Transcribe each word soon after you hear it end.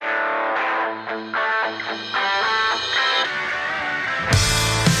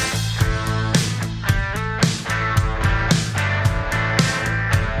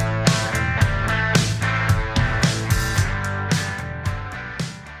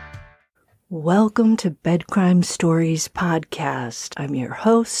Welcome to Bed Crime Stories Podcast. I'm your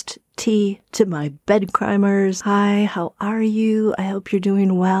host, T, to my bed crimers. Hi, how are you? I hope you're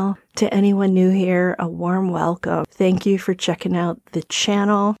doing well. To anyone new here, a warm welcome. Thank you for checking out the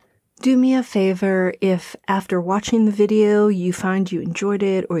channel. Do me a favor, if after watching the video you find you enjoyed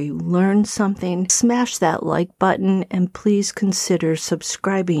it or you learned something, smash that like button and please consider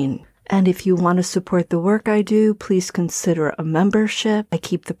subscribing. And if you want to support the work I do, please consider a membership. I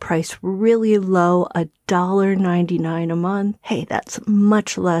keep the price really low, $1.99 a month. Hey, that's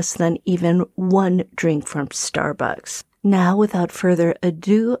much less than even one drink from Starbucks. Now, without further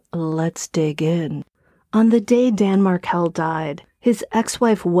ado, let's dig in. On the day Dan Markel died, his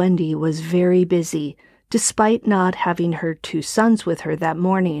ex-wife Wendi was very busy, despite not having her two sons with her that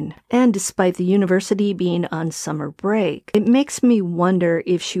morning, and despite the university being on summer break. It makes me wonder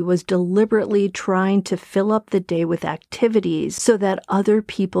if she was deliberately trying to fill up the day with activities so that other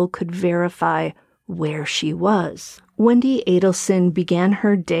people could verify where she was. Wendi Adelson began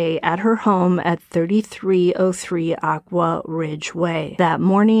her day at her home at 3303 Aqua Ridge Way. That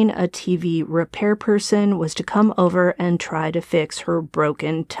morning, a TV repair person was to come over and try to fix her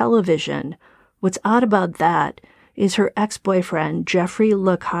broken television. What's odd about that is her ex-boyfriend, Jeffrey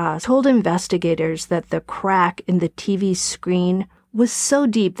Lacasse, told investigators that the crack in the TV screen was so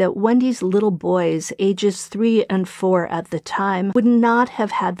deep that Wendy's little boys, ages 3 and 4 at the time, would not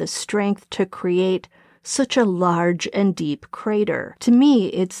have had the strength to create such a large and deep crater. To me,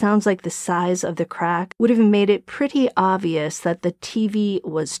 it sounds like the size of the crack would have made it pretty obvious that the TV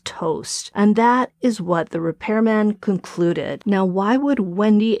was toast. And that is what the repairman concluded. Now, why would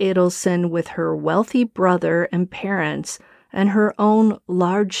Wendi Adelson, with her wealthy brother and parents and her own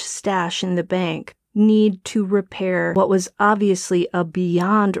large stash in the bank, need to repair what was obviously a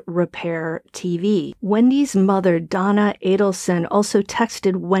beyond repair TV? Wendy's mother, Donna Adelson, also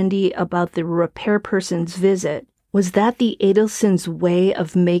texted Wendi about the repair person's visit. Was that the Adelsons' way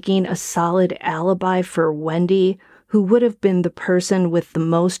of making a solid alibi for Wendi, who would have been the person with the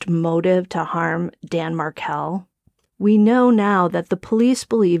most motive to harm Dan Markel? We know now that the police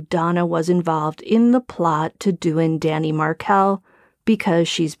believe Donna was involved in the plot to doin' Danny Markel, because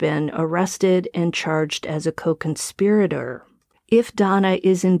she's been arrested and charged as a co-conspirator. If Donna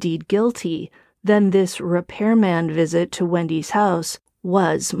is indeed guilty, then this repairman visit to Wendy's house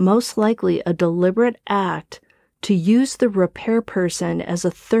was most likely a deliberate act to use the repair person as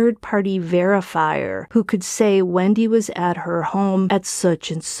a third-party verifier who could say Wendi was at her home at such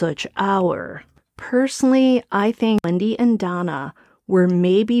and such hour. Personally, I think Wendi and Donna were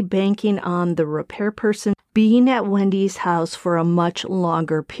maybe banking on the repair person being at Wendy's house for a much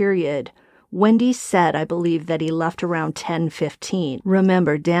longer period. Wendi said, I believe, that he left around 10:15.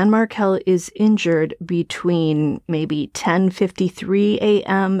 Remember, Dan Markel is injured between maybe 10:53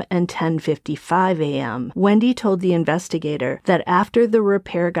 a.m. and 10:55 a.m. Wendi told the investigator that after the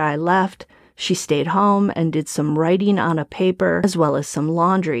repair guy left, she stayed home and did some writing on a paper as well as some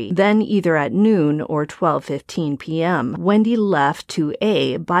laundry. Then either at noon or 12:15 p.m., Wendi left to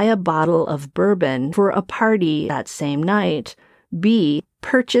A, buy a bottle of bourbon for a party that same night, B,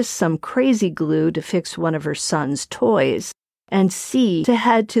 purchase some crazy glue to fix one of her son's toys, and C, to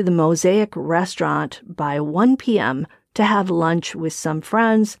head to the Mosaic restaurant by 1 p.m. to have lunch with some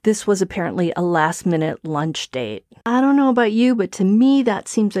friends. This was apparently a last-minute lunch date. I don't know about you, but to me, that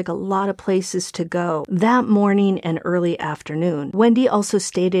seems like a lot of places to go that morning and early afternoon. Wendi also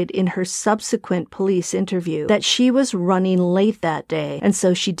stated in her subsequent police interview that she was running late that day, and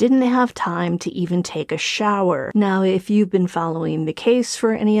so she didn't have time to even take a shower. Now, if you've been following the case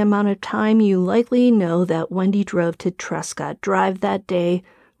for any amount of time, you likely know that Wendi drove to Trescott Drive that day,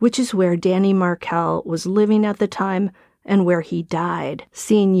 which is where Danny Markel was living at the time and where he died.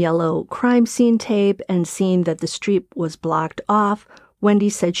 Seeing yellow crime scene tape and seeing that the street was blocked off,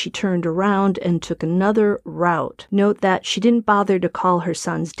 Wendi said she turned around and took another route. Note that she didn't bother to call her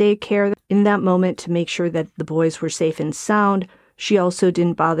son's daycare in that moment to make sure that the boys were safe and sound. She also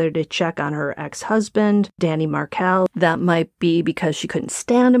didn't bother to check on her ex-husband, Danny Markel. That might be because she couldn't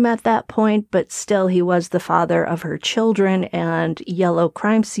stand him at that point, but still he was the father of her children, and yellow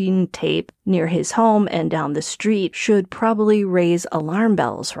crime scene tape near his home and down the street should probably raise alarm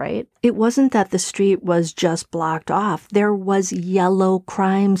bells, right? It wasn't that the street was just blocked off. There was yellow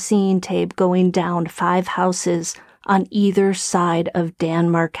crime scene tape going down 5 houses on either side of Dan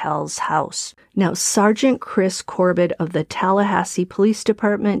Markel's house. Now, Sergeant Chris Corbett of the Tallahassee Police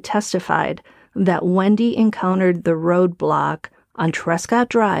Department testified that Wendi encountered the roadblock on Trescott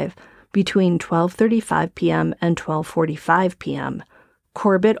Drive between 12:35 p.m. and 12:45 p.m.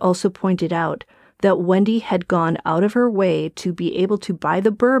 Corbett also pointed out that Wendi had gone out of her way to be able to buy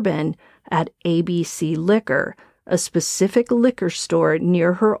the bourbon at ABC Liquor, a specific liquor store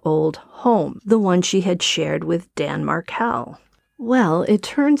near her old home, the one she had shared with Dan Markel. Well, it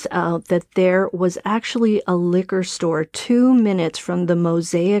turns out that there was actually a liquor store 2 minutes from the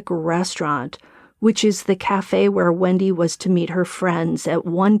Mosaic restaurant, which is the cafe where Wendi was to meet her friends at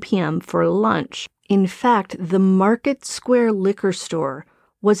 1 p.m. for lunch. In fact, the Market Square liquor store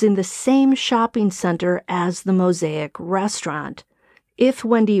was in the same shopping center as the Mosaic restaurant. If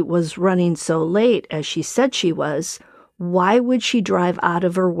Wendi was running so late as she said she was, why would she drive out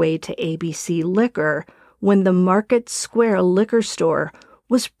of her way to ABC Liquor when the Market Square liquor store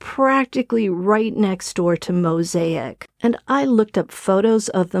was practically right next door to Mosaic? And I looked up photos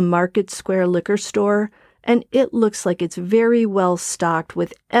of the Market Square liquor store, and it looks like it's very well stocked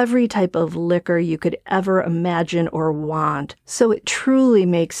with every type of liquor you could ever imagine or want. So it truly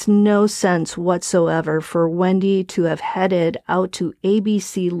makes no sense whatsoever for Wendi to have headed out to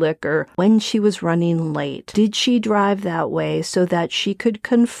ABC Liquor when she was running late. Did she drive that way so that she could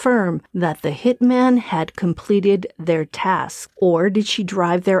confirm that the hitman had completed their task? Or did she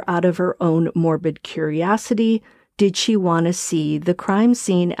drive there out of her own morbid curiosity? Did she want to see the crime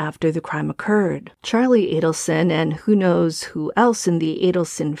scene after the crime occurred? Charlie Adelson and who knows who else in the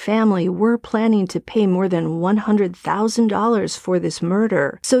Adelson family were planning to pay more than $100,000 for this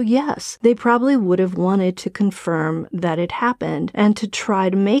murder. So yes, they probably would have wanted to confirm that it happened and to try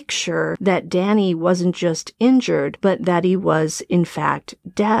to make sure that Danny wasn't just injured, but that he was in fact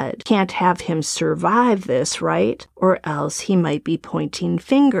dead. Can't have him survive this, right? Or else he might be pointing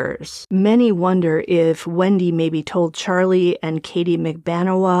fingers. Many wonder if Wendi maybe told Charlie and Katie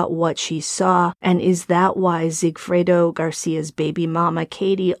McBanawa what she saw, and is that why Sigfredo Garcia's baby mama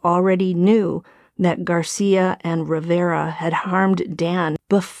Katie already knew that Garcia and Rivera had harmed Dan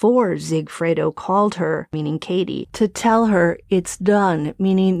before Sigfredo called her, meaning Katie, to tell her it's done,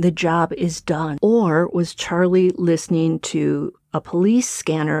 meaning the job is done? Or was Charlie listening to a police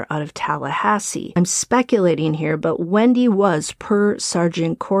scanner out of Tallahassee? I'm speculating here, but Wendi was, per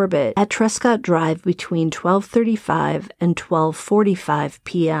Sergeant Corbett, at Trescott Drive between 12:35 and 12:45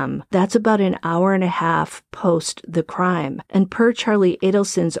 p.m. That's about an hour and a half post the crime. And per Charlie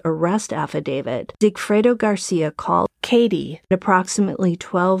Adelson's arrest affidavit, Sigfredo Garcia called Katie at approximately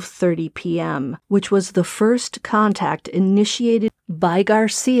 12:30 p.m., which was the first contact initiated by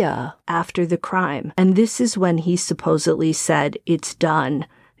Garcia after the crime. And this is when he supposedly said, "It's done."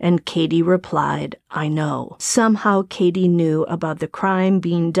 And Katie replied, "I know." Somehow Katie knew about the crime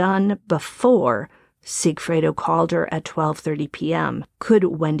being done before Sigfredo called her at 12:30 p.m. Could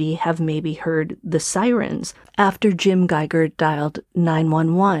Wendi have maybe heard the sirens after Jim Geiger dialed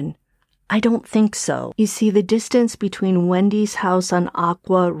 911? I don't think so. You see, the distance between Wendi's house on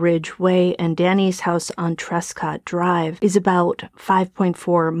Aqua Ridge Way and Danny's house on Trescott Drive is about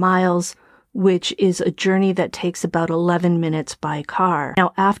 5.4 miles, which is a journey that takes about 11 minutes by car.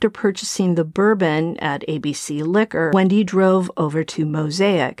 Now, after purchasing the bourbon at ABC Liquor, Wendi drove over to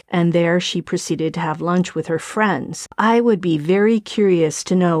Mosaic, and there she proceeded to have lunch with her friends. I would be very curious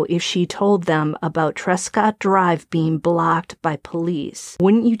to know if she told them about Trescott Drive being blocked by police.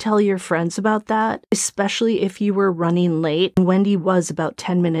 Wouldn't you tell your friends about that? Especially if you were running late, and Wendi was about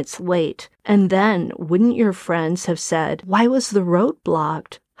 10 minutes late. And then, wouldn't your friends have said, "Why was the road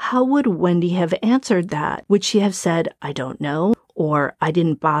blocked?" How would Wendi have answered that? Would she have said, "I don't know," or "I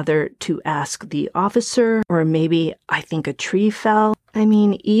didn't bother to ask the officer," or maybe "I think a tree fell"? I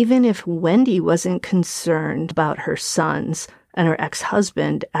mean, even if Wendi wasn't concerned about her sons and her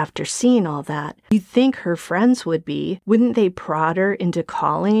ex-husband after seeing all that, you'd think her friends would be. Wouldn't they prod her into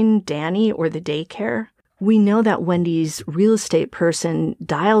calling Danny or the daycare? We know that Wendi's real estate person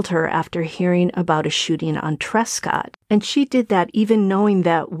dialed her after hearing about a shooting on Trescott, and she did that even knowing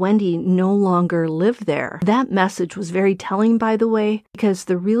that Wendi no longer lived there. That message was very telling, by the way, because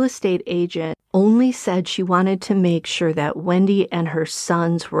the real estate agent only said she wanted to make sure that Wendi and her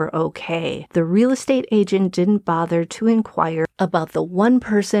sons were okay. The real estate agent didn't bother to inquire about the one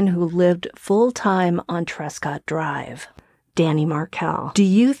person who lived full-time on Trescott Drive. Danny Markel. Do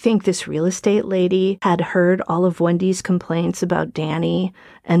you think this real estate lady had heard all of Wendi's complaints about Danny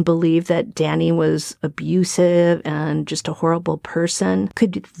and believed that Danny was abusive and just a horrible person?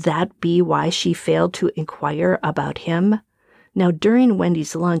 Could that be why she failed to inquire about him? Now, during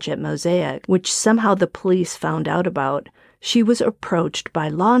Wendi's lunch at Mosaic, which somehow the police found out about, she was approached by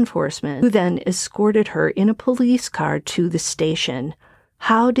law enforcement, who then escorted her in a police car to the station.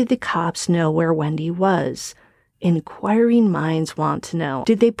 How did the cops know where Wendi was? Inquiring minds want to know.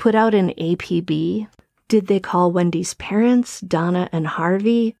 Did they put out an APB? Did they call Wendi's parents, Donna and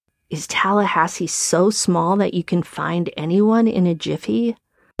Harvey? Is Tallahassee so small that you can find anyone in a jiffy?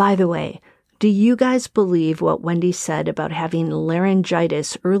 By the way, do you guys believe what Wendi said about having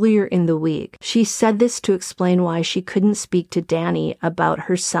laryngitis earlier in the week? She said this to explain why she couldn't speak to Danny about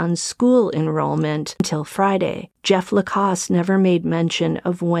her son's school enrollment until Friday. Jeff Lacoste never made mention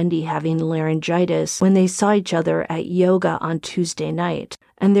of Wendi having laryngitis when they saw each other at yoga on Tuesday night.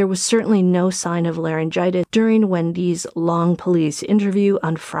 And there was certainly no sign of laryngitis during Wendi's long police interview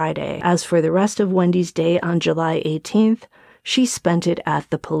on Friday. As for the rest of Wendi's day on July 18th, she spent it at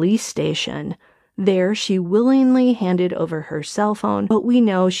the police station. There, she willingly handed over her cell phone, but we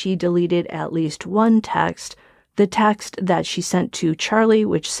know she deleted at least one text, the text that she sent to Charlie,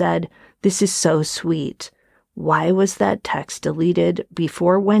 which said, "This is so sweet." Why was that text deleted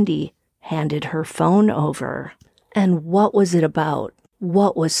before Wendi handed her phone over? And what was it about?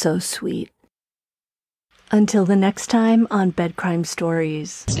 What was so sweet? Until the next time on Bed Crime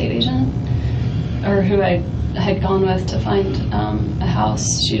Stories. State agent, or who I had gone with to find a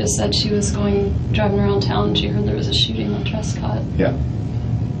house. She just said she was driving around town and she heard there was a shooting on Trescott. Yeah,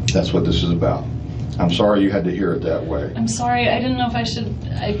 that's what this is about. I'm sorry you had to hear it that way. I'm sorry, I didn't know if I should,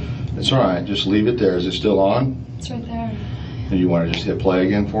 It's all right, just leave it there. Is it still on? It's right there. Do you want to just hit play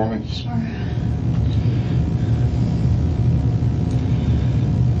again for me? Sure.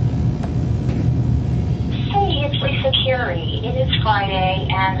 Hey, it's Lisa Carey. It is Friday,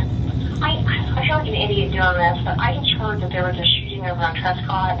 and I feel like an idiot doing this, but I just heard that there was a shooting over on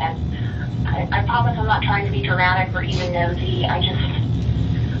Trescott, and I promise I'm not trying to be dramatic or even nosy. I don't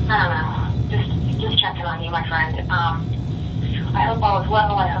know, just checking on you, my friend. I hope all is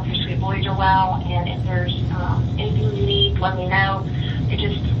well. I hope your sweet boys are well, and if there's anything you need, let me know. It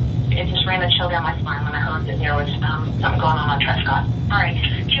just ran a chill down my spine when I heard that there was something going on Trescott. All right,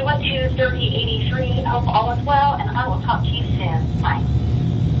 212-3083. Hope all is well, and I will talk to you soon. Bye.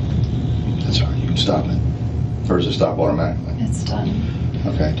 That's all right, you can stop it. Or does it stop automatically? It's done.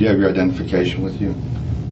 Okay, do you have your identification with you?